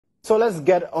So let's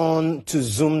get on to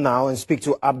Zoom now and speak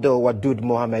to Abdul Wadud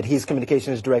Mohammed. He's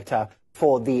Communications Director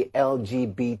for the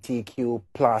LGBTQ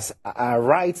plus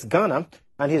Rights Ghana,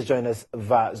 and he's joined us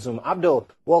via Zoom. Abdul,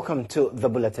 welcome to the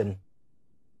Bulletin.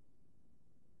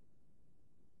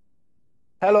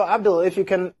 Hello, Abdul, if you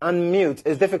can unmute.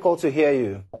 It's difficult to hear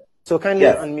you. So kindly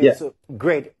unmute. Yes. So,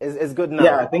 great. It's good now.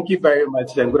 Yeah, thank you very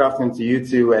much, and good afternoon to you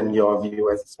too and your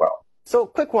viewers as well. So,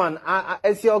 quick one.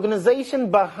 Is your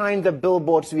organization behind the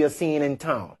billboards we are seeing in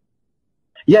town?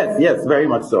 Yes, very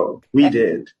much so. We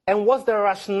did. And what's the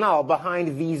rationale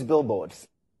behind these billboards?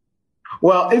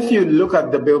 Well, if you look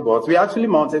at the billboards, we actually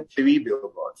mounted 3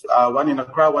 billboards, one in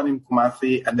Accra, one in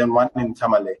Kumasi, and then one in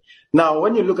Tamale. Now,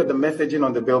 when you look at the messaging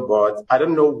on the billboards, I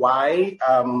don't know why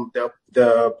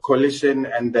the coalition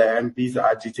and the MPs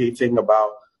are agitating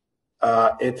about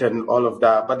it and all of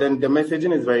that. But then the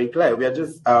messaging is very clear. We are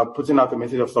just putting out a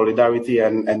message of solidarity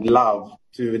and love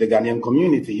to the Ghanaian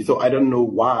community. So I don't know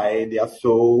why they are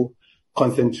so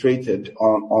concentrated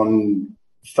on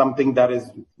something that is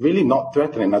really not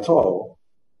threatening at all.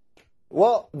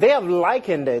 Well, they have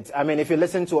likened it. I mean, if you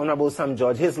listen to Honorable Sam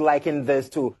George, he's likened this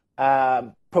to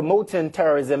promoting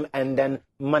terrorism and then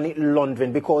money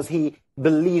laundering, because he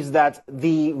believes that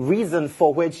the reason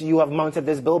for which you have mounted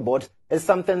this billboard is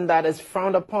something that is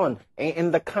frowned upon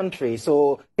in the country.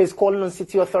 So he's calling on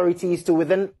city authorities to,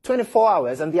 within 24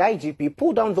 hours, and the IGP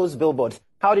pull down those billboards.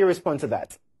 How do you respond to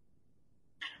that?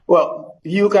 Well,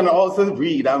 you can also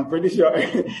read. I'm pretty sure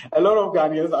a lot of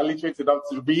Ghanaians are literate enough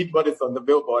to read what is on the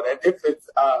billboard. And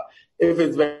if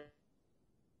it's very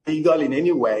legal in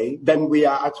any way, then we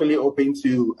are actually open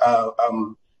to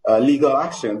legal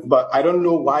actions. But I don't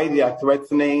know why they are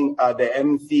threatening the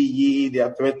MCE, they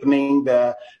are threatening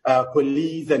the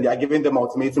police, and they are giving them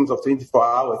ultimatums of 24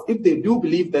 hours. If they do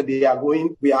believe that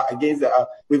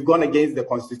we've gone against the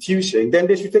Constitution, then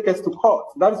they should take us to court.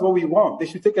 That is what we want. They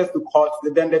should take us to court.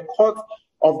 Then the court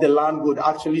of the land would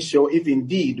actually show if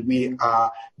indeed we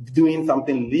are doing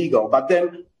something legal. But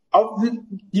then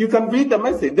you can read the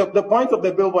message. The point of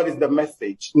the billboard is the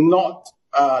message, not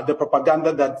the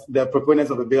propaganda that the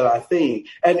proponents of the bill are saying.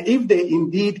 And if they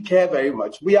indeed care very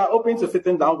much, we are open to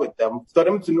sitting down with them for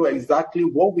them to know exactly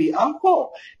what we are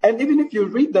for. And even if you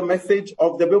read the message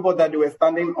of the billboard that they were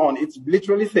standing on, it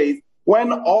literally says,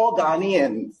 when all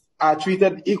Ghanaians are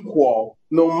treated equal,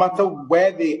 no matter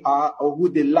where they are or who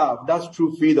they love, that's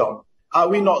true freedom. Are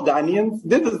we not Ghanaians?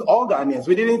 This is all Ghanaians.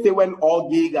 We didn't say when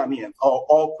all gay Ghanaians or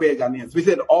all queer Ghanaians. We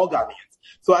said all Ghanaians.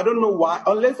 So I don't know why,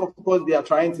 unless of course they are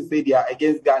trying to say they are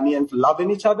against Ghanaians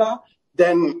loving each other,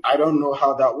 then I don't know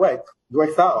how that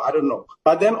works out. I don't know.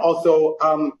 But then also,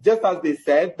 just as they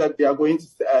said that they are going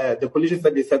to, the police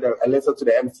said they sent a letter to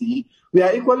the MCE, we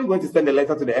are equally going to send a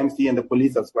letter to the MCE and the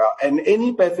police as well. And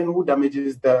any person who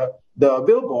damages the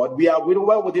billboard, we are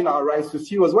well within our rights to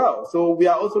sue as well. So we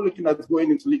are also looking at going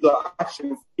into legal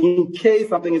actions in case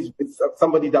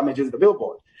somebody damages the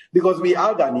billboard. Because we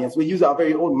are Ghanaians, we use our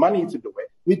very own money to do it.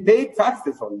 We pay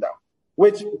taxes on them,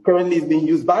 which currently is being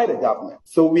used by the government.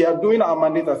 So we are doing our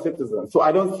mandate as citizens. So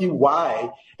I don't see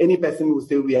why any person will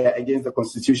say we are against the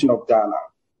Constitution of Ghana.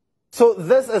 So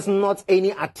this is not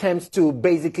any attempt to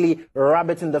basically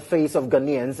rub it in the face of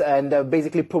Ghanaians and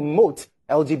basically promote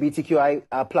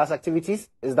LGBTQI plus activities?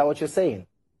 Is that what you're saying?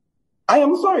 I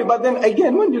am sorry, but then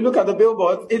again, when you look at the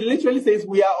billboards, it literally says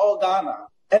we are all Ghana.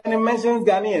 And it mentions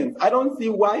Ghanaians. I don't see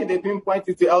why they pinpoint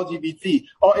it to LGBT.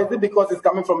 Or is it because it's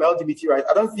coming from LGBT rights?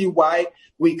 I don't see why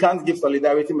we can't give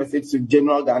solidarity message to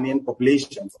general Ghanaian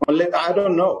populations. I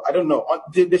don't know.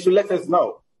 They should let us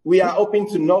know. We are open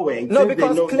to knowing. No,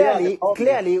 because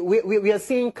clearly we are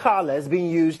seeing colors being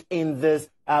used in this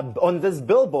on these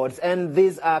billboards, and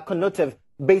these are connotative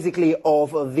basically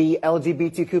of the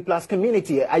LGBTQ plus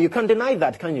community. You can't deny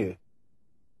that, can you?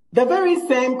 The very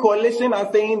same coalition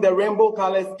are saying the rainbow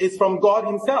colors is from God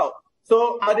himself.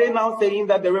 So are they now saying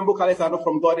that the rainbow colors are not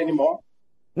from God anymore?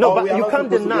 No, but you can't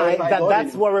deny that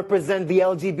that's what represents the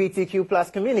LGBTQ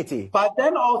plus community. But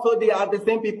then also they are the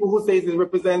same people who say it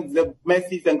represents the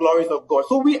mercies and glories of God.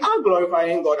 So we are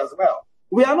glorifying God as well.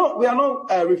 We are not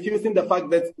refusing the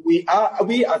fact that we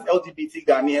as LGBT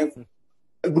Ghanaians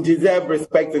deserve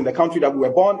respect in the country that we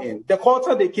were born in. The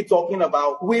culture they keep talking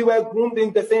about, we were groomed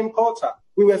in the same culture.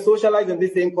 We were socialized in the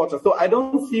same culture. So I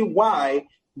don't see why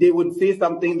they would say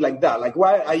something like that. Like,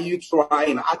 why are you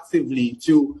trying actively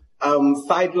to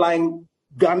sideline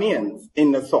Ghanaians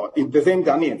in the same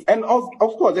Ghanaians? And of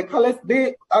course, the colors,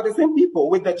 they are the same people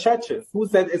with the churches who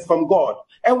said it's from God.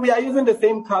 And we are using the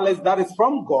same colors that is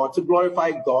from God to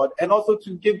glorify God and also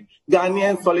to give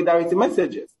Ghanaians solidarity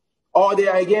messages. Or they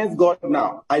are against God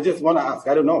now? I just want to ask.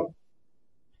 I don't know.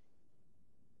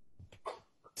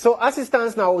 So as it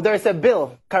stands now, there is a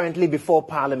bill currently before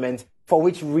Parliament, for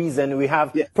which reason we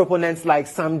have proponents like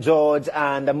Sam George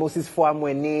and Moses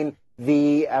Fuamwenin,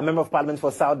 the Member of Parliament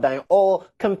for South Dine, all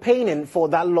campaigning for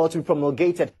that law to be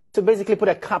promulgated to basically put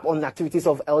a cap on the activities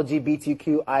of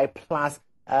LGBTQI plus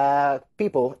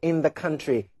people in the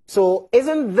country. So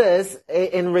isn't this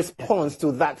in response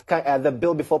to that, the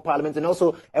bill before Parliament, and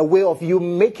also a way of you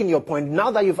making your point now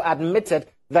that you've admitted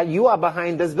that you are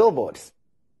behind these billboards?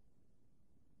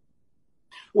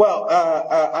 Well,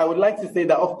 I would like to say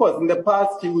that, of course, in the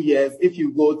past few years, if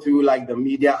you go to like the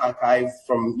media archives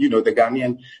from, the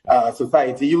Ghanaian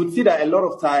society, you would see that a lot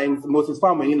of times Moses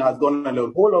Fuamwenin has gone on a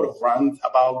whole lot of rants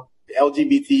about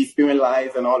LGBT, spewing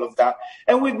lies and all of that.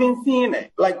 And we've been seeing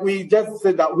it. Like we just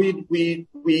said that we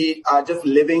are just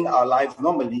living our lives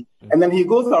normally. And then he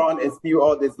goes around and spew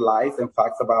all these lies and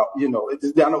facts about, they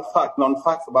are not facts,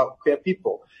 non-facts about queer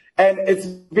people. And it's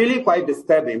really quite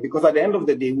disturbing because at the end of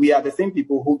the day, we are the same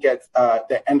people who get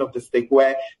the end of the stick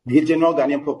where the general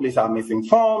Ghanaian population are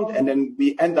misinformed and then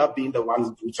we end up being the ones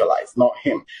brutalized, not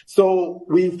him. So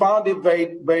we found it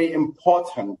very, very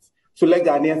important to let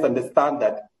Ghanaians understand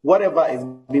that whatever is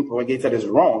being propagated is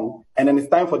wrong, and then it's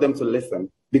time for them to listen,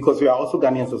 because we are also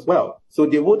Ghanaians as well. So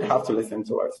they would have to listen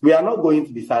to us. We are not going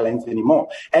to be silent anymore.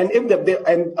 And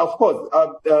and of course,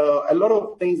 a lot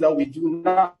of things that we do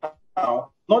now,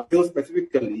 not bill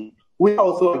specifically, we are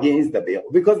also against the bill,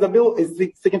 because the bill is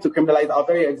seeking to criminalize our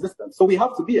very existence. So we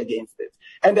have to be against it.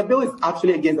 And the bill is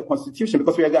actually against the Constitution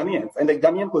because we are Ghanaians. And the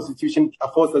Ghanaian Constitution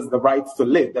affords us the right to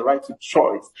live, the right to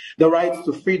choice, the right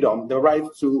to freedom, the right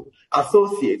to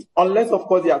associate. Unless, of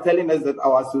course, they are telling us that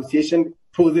our association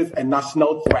poses a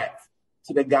national threat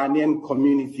to the Ghanaian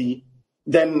community,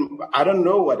 then I don't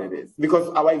know what it is.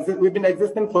 Because we've been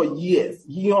existing for years,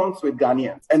 eons with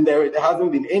Ghanaians, and there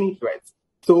hasn't been any threat.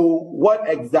 So what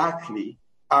exactly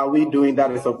are we doing that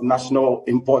is of national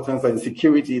importance and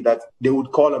security that they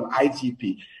would call an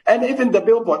IGP? And even the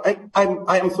billboard,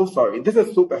 I am so sorry. This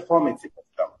is so performative of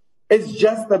them. It's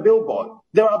just a billboard.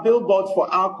 There are billboards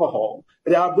for alcohol.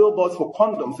 There are billboards for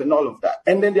condoms and all of that.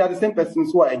 And then there are the same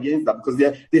persons who are against that because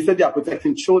they said they are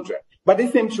protecting children. But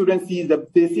these same children see the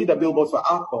billboards for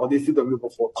alcohol. They see the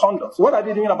billboards for condoms. What are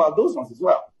they doing about those ones as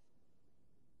well?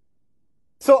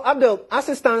 So, Abdul, as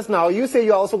it stands now, you say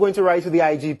you're also going to write to the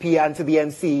IGP and to the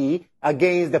MCE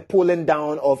against the pulling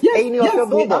down of any of your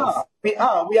billboards. We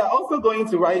are. We are also going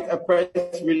to write a press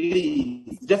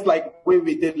release, just like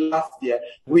we did last year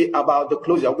about the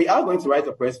closure. We are going to write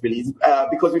a press release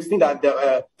because we've seen that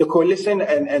the coalition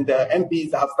and the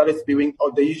MPs have started spewing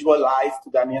all the usual lies to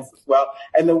Ghanaians as well.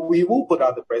 And then we will put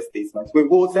out the press statements. We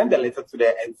will send a letter to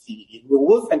the NCE. We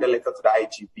will send a letter to the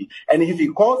IGP. And if he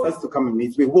calls us to come and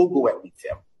meet, we will go and meet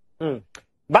him.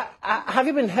 But have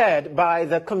you been heard by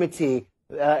the committee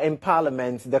in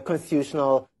Parliament, the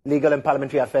Constitutional, Legal and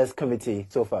Parliamentary Affairs Committee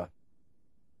so far?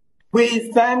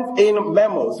 We sent in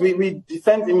memos. We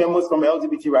sent in memos from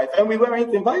LGBT rights, and we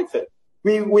weren't invited.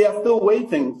 We are still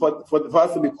waiting for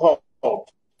us to be called.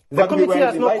 The committee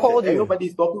has not called you?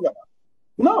 Nobody's talking about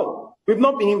it. No, we've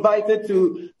not been invited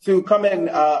to come and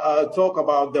talk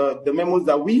about the memos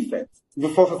that we sent.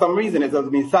 For some reason, it has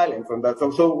been silent on that.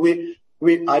 So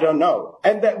I don't know.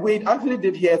 And that we actually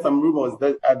did hear some rumors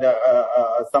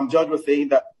that some judge was saying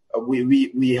that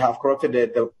we have corrupted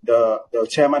the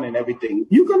chairman and everything.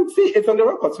 You can see it's on the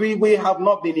records. We have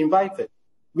not been invited.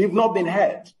 We've not been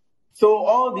heard. So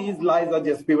all these lies are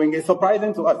just spewing. It's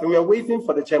surprising to us. And we are waiting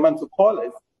for the chairman to call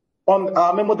us on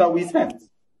our memo that we sent.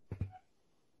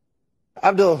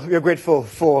 Abdul, we're grateful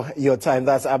for your time.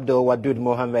 That's Abdul Wadud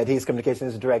Mohammed. He's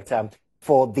Communications Director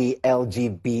for the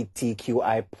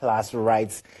LGBTQI plus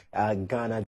rights Ghana.